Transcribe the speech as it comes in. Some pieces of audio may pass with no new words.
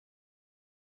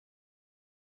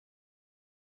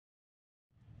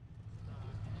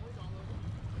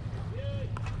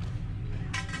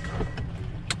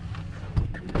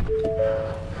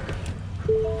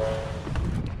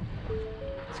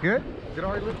It's good? Is it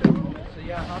already lifted a little bit? So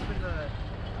yeah, hop in the...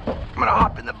 I'm gonna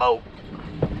hop in the boat.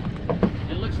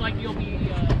 It looks like you'll be...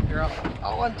 Here,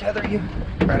 I'll untether you.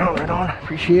 Right on, right on.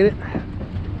 Appreciate it.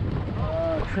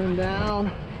 Trim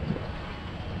down.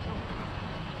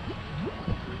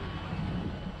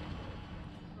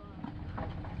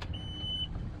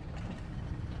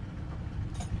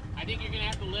 I think you're gonna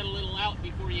have to let a little out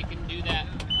before you can do that.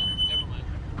 Oh, never mind.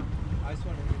 I just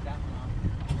want to leave that one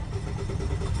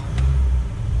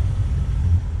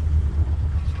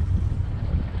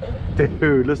off.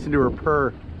 Dude, listen to her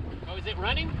purr. Oh, is it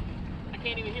running? I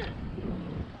can't even hear it.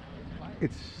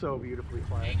 It's so beautifully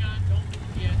quiet. Hang on, don't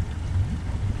move yet.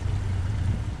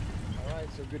 All right,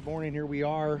 so good morning. Here we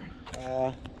are,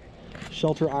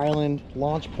 Shelter Island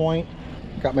launch point.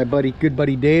 Got my good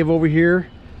buddy Dave over here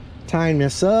tying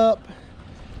this up.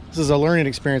 This is a learning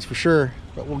experience for sure,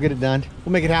 but we'll get it done.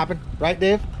 We'll make it happen, right,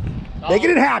 Dave?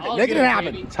 Making it happen. Making it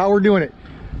happen. Baby. That's how we're doing it.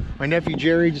 My nephew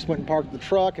Jerry just went and parked the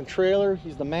truck and trailer.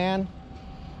 He's the man,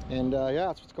 and yeah,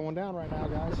 that's what's going down right now,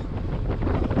 guys.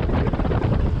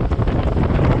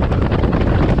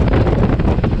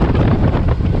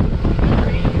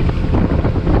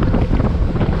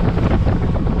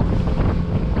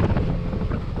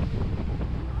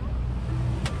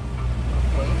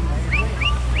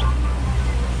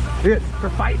 Dude, they're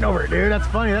fighting over it, dude. That's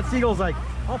funny. That seagull's like,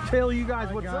 I'll tell you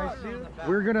guys what's up, dude.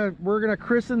 We're gonna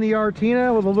christen the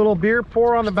ARTINA with a little beer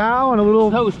pour on the bow and a little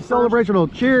celebrational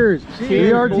cheers. Cheers,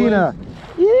 the ARTINA.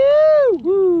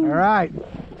 Woo! All right.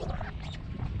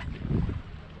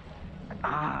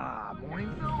 Ah, boy.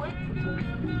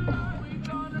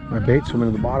 My bait's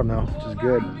swimming to the bottom now, which is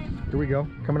good. Here we go.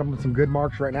 Coming up with some good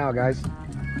marks right now, guys.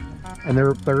 And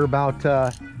they're about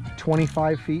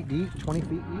 25 feet deep, 20 feet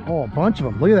deep. Oh, a bunch of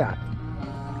them. Look at that.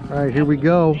 All right, here we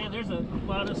go. Man, there's a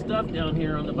lot of stuff down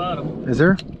here on the bottom. Is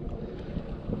there?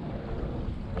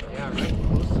 Yeah, right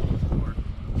close to the floor.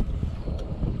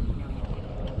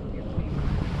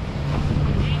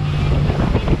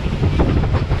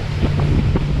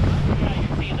 Yeah,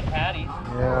 you're seeing the patties.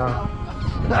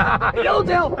 Yeah.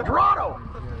 Yellowtail, Dorado.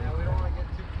 Yeah, we don't want to get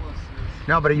too close to this.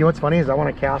 No, but you know what's funny is I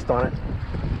want to cast on it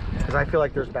because I feel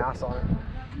like there's bass on it.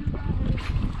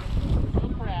 No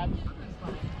crabs.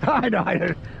 I know.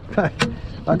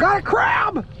 I got a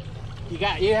crab. You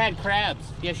had crabs.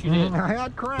 Yes, you did. I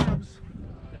had crabs.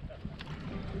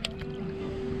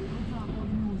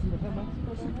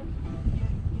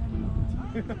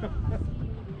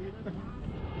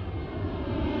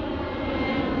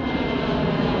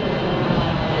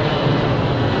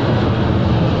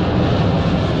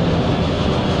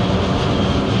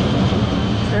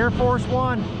 Air Force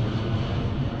One.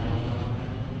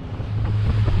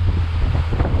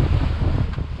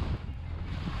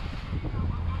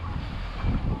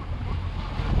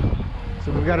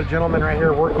 So we've got a gentleman right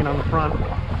here working on the front,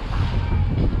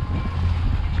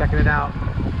 checking it out.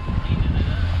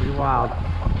 Pretty wild.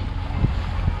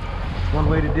 It's one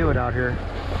way to do it out here.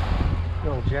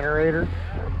 Little generator.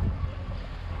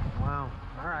 Wow.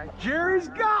 All right. Jerry's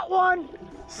got one.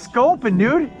 Sculpin,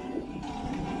 dude.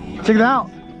 Check it out.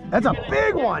 That's a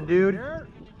big one, dude.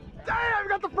 Damn,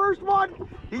 got the first one.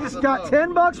 He just got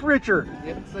 10 bucks richer.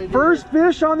 First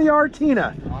fish on the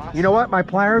ARTINA. Awesome. You know what? My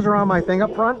pliers are on my thing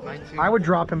up front. I would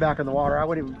drop him back in the water. I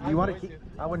wouldn't. You want to keep?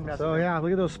 I wouldn't mess. So yeah,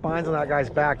 look at those spines on that guy's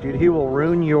back, dude. He will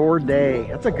ruin your day.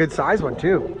 That's a good size one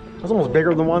too. That's almost bigger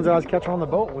than the ones that I was catching on the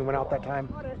boat when we went out that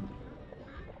time.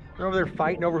 They're over there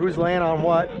fighting over who's laying on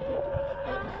what.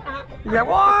 You got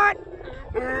what?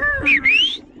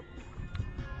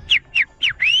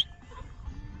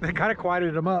 They kind of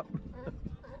quieted him up.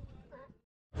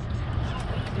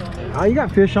 Oh, you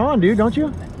got fish on, dude, don't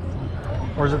you?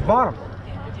 Or is it the bottom?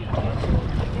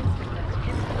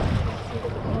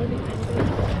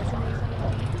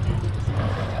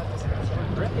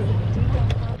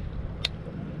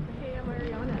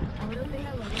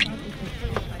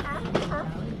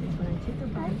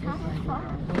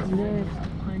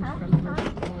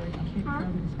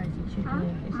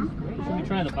 Should we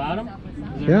try the bottom?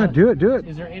 Yeah, do it.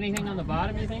 Is there anything on the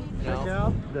bottom, you think? Check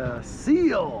out the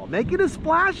seal making a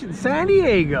splash in San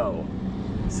Diego.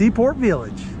 Seaport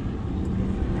Village.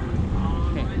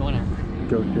 Okay, going on.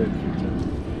 Go good.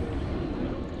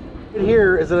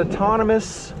 Here is an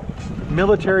autonomous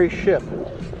military ship.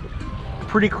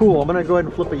 Pretty cool. I'm gonna go ahead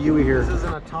and flip a Yui here. This is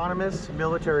an autonomous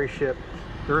military ship.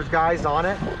 There's guys on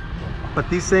it, but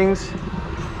these things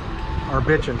are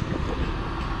bitching.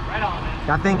 Right on, man.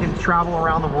 That thing can travel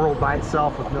around the world by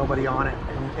itself with nobody on it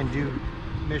and do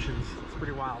missions. It's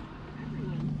pretty wild.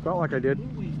 Felt like I did.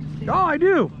 Oh, I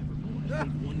do.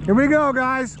 Here we go,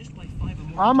 guys.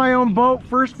 on my own boat,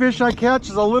 first fish I catch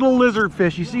is a little lizard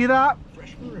fish. You see that?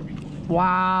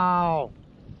 Wow.